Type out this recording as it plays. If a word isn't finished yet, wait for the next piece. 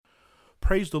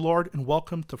Praise the Lord and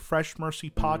welcome to Fresh Mercy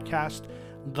Podcast.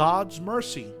 God's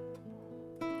mercy.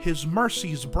 His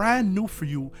mercy is brand new for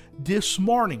you this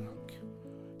morning.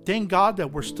 Thank God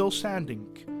that we're still standing.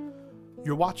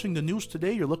 You're watching the news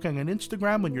today, you're looking on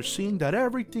Instagram, and you're seeing that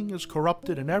everything is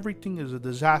corrupted and everything is a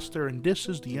disaster and this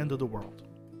is the end of the world.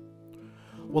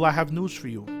 Well, I have news for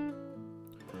you.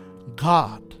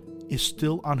 God is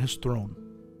still on his throne.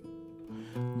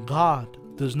 God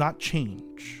does not change.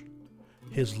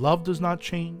 His love does not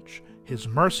change. His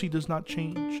mercy does not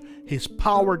change. His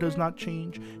power does not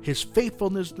change. His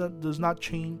faithfulness does not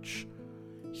change.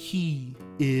 He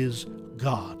is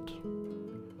God.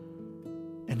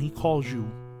 And he calls you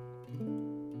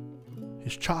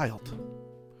his child.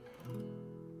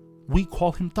 We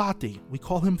call him Tate. We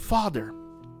call him Father.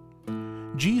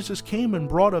 Jesus came and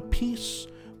brought a peace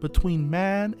between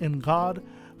man and God.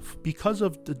 Because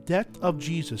of the death of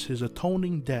Jesus, his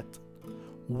atoning death,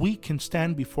 we can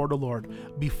stand before the Lord.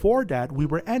 Before that, we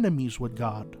were enemies with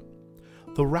God.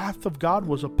 The wrath of God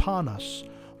was upon us.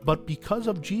 But because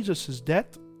of Jesus'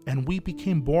 death, and we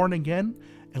became born again,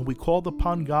 and we called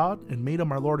upon God and made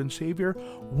him our Lord and Savior,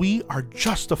 we are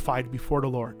justified before the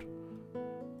Lord.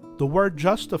 The word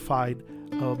justified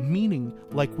meaning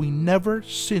like we never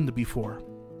sinned before.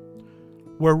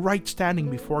 We're right standing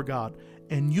before God.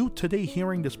 And you today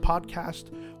hearing this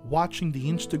podcast, watching the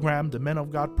Instagram, the men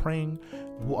of God praying,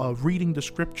 reading the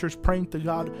scriptures, praying to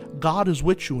God, God is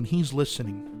with you and he's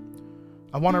listening.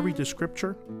 I want to read the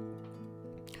scripture.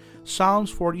 Psalms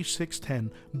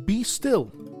 46:10. Be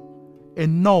still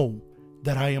and know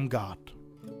that I am God.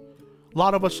 A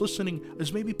lot of us listening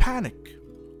is maybe panic.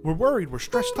 We're worried, we're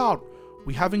stressed out.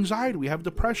 We have anxiety, we have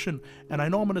depression, and I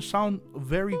know I'm going to sound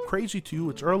very crazy to you.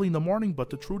 It's early in the morning,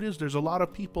 but the truth is there's a lot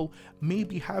of people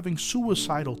maybe having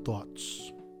suicidal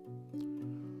thoughts.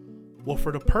 Well,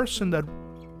 for the person that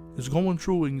is going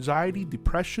through anxiety,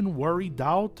 depression, worry,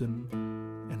 doubt,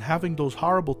 and having those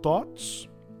horrible thoughts,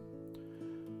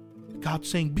 God's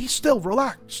saying, be still,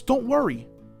 relax, don't worry.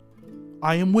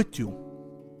 I am with you.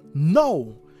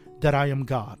 Know that I am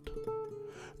God.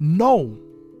 Know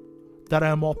that I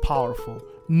am all powerful.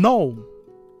 Know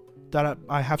that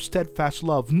I have steadfast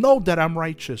love. Know that I'm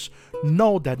righteous.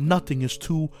 Know that nothing is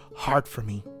too hard for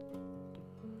me.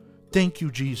 Thank you,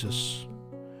 Jesus.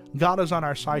 God is on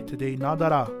our side today.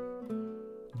 Nadara.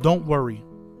 Don't worry.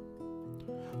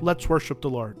 Let's worship the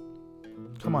Lord.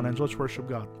 Come on, let's worship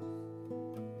God.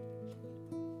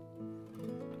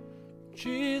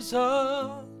 Jesus,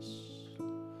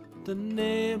 the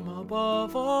name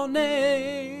above all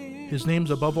names. His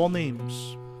name's above all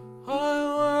names.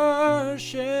 I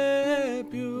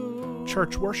worship you.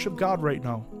 Church, worship God right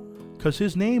now, because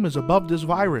his name is above this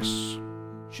virus.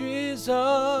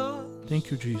 Jesus. Thank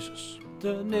you, Jesus.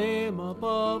 The name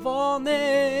above all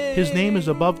names. His name is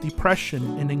above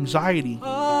depression and anxiety.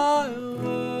 I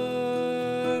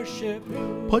worship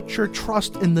you. Put your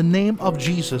trust in the name of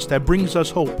Jesus that brings us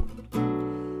hope.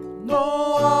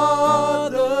 No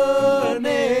other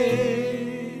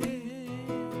name.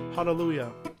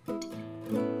 Hallelujah.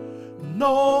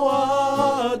 No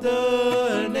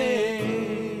other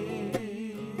name.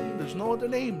 There's no other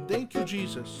name. Thank you,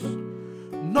 Jesus.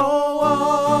 No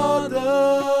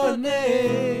other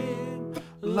name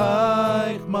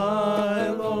like my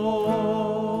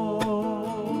Lord.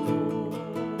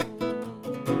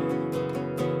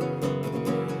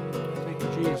 Thank you,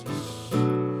 Jesus.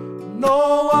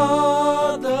 No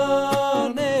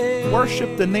other name.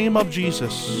 Worship the name of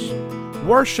Jesus.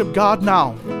 Worship God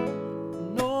now.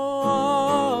 No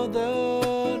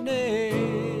other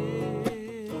name.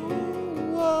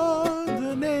 No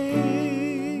other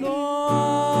name. No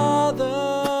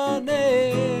other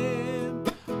name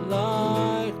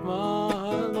like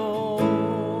my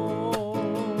Lord.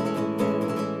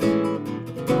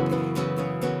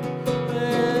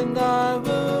 And I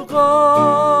will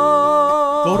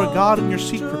Go to God in your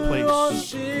secret place.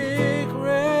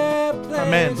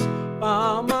 Amen.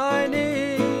 Bow my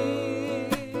knee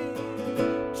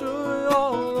to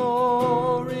your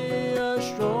glorious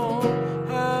throne.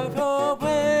 Have your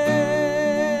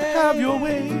way. Have your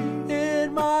way.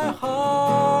 In my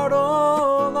heart,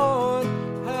 oh Lord.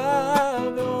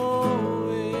 Have your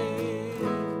way.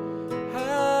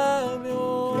 Have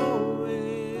your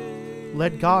way.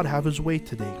 Let God have his way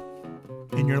today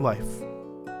in your life.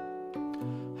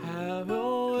 Have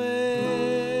your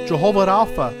way. Jehovah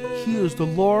Rapha, he is the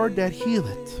Lord that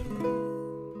healeth.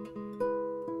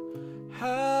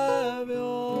 Have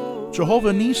your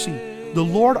Jehovah Nisi, the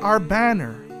Lord our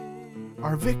banner,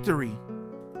 our victory.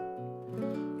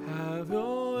 Have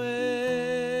your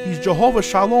way. He's Jehovah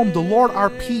Shalom, the Lord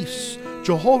our peace.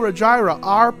 Jehovah Jireh,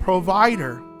 our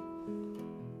provider.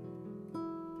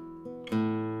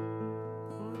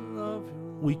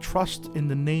 We trust in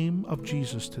the name of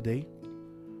Jesus today.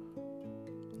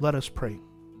 Let us pray.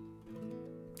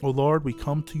 O Lord, we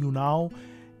come to you now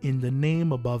in the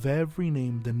name above every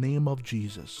name, the name of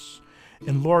Jesus.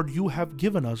 And Lord, you have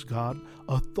given us, God,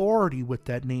 authority with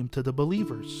that name to the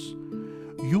believers.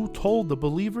 You told the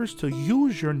believers to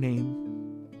use your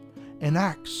name and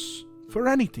ask for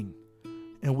anything,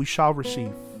 and we shall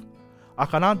receive.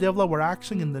 Akana, Devla, we're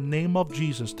asking in the name of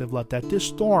Jesus, Devla, that this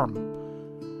storm,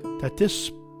 that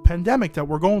this pandemic that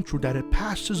we're going through, that it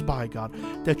passes by, God,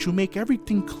 that you make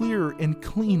everything clear and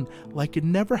clean like it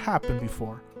never happened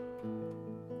before.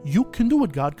 You can do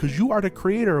it, God, because you are the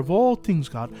creator of all things,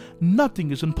 God. Nothing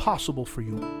is impossible for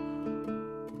you.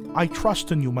 I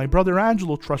trust in you. My brother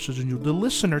Angelo trusts in you. The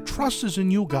listener trusts in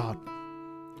you, God.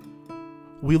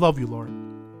 We love you, Lord.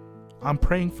 I'm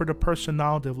praying for the person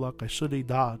now, Devla, kaisudi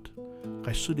dad,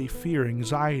 kaisudi fear,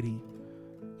 anxiety,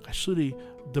 kaisudi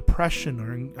depression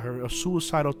or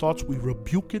suicidal thoughts. We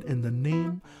rebuke it in the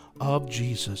name of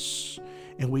Jesus.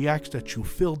 And we ask that you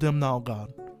fill them now,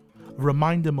 God.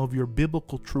 Remind them of your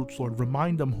biblical truths, Lord.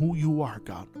 Remind them who you are,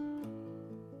 God.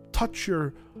 Touch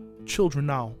your children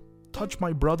now. Touch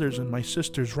my brothers and my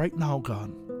sisters right now,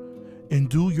 God. And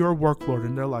do your work, Lord,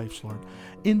 in their lives, Lord.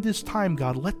 In this time,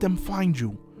 God, let them find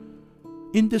you.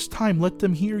 In this time, let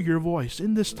them hear your voice.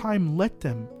 In this time, let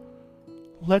them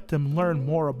learn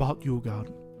more about you,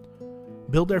 God.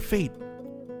 Build their faith.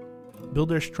 Build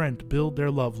their strength. Build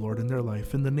their love, Lord, in their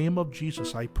life. In the name of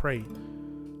Jesus, I pray.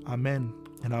 Amen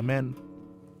and amen.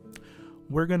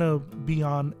 We're going to be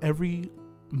on every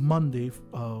Monday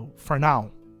for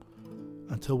now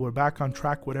until we're back on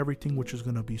track with everything, which is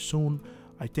going to be soon.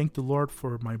 I thank the Lord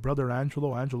for my brother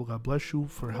Angelo. Angelo, God bless you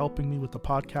for helping me with the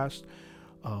podcast.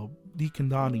 Deacon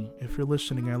Donnie, if you're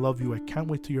listening, I love you. I can't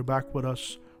wait till you're back with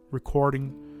us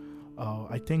recording.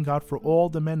 I thank God for all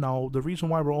the men now. The reason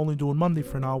why we're only doing Monday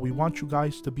for now, we want you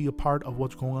guys to be a part of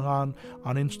what's going on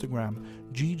Instagram.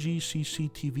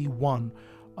 GGCCTV1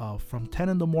 from 10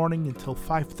 in the morning until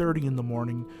 5:30 in the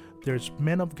morning. There's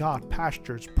men of God,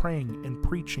 pastors praying and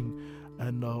preaching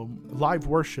and live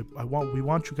worship. We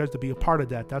want you guys to be a part of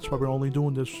that. That's why we're only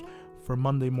doing this for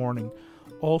Monday morning.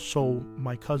 Also,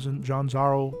 my cousin John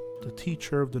Zaro, the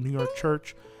teacher of the New York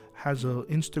Church, has an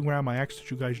Instagram. I ask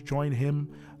that you guys join him.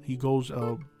 He goes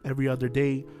every other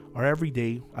day or every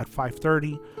day at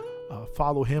 5:30.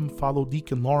 Follow him. Follow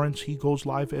Deacon Lawrence. He goes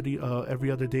live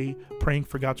every other day praying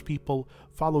for God's people.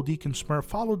 Follow Deacon Smurf.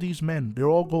 Follow these men. They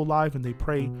all go live and they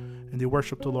pray and they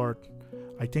worship the Lord.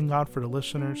 I thank God for the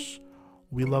listeners.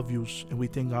 We love yous and we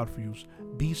thank God for yous.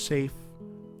 Be safe.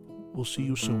 We'll see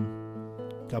you soon.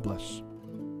 God bless.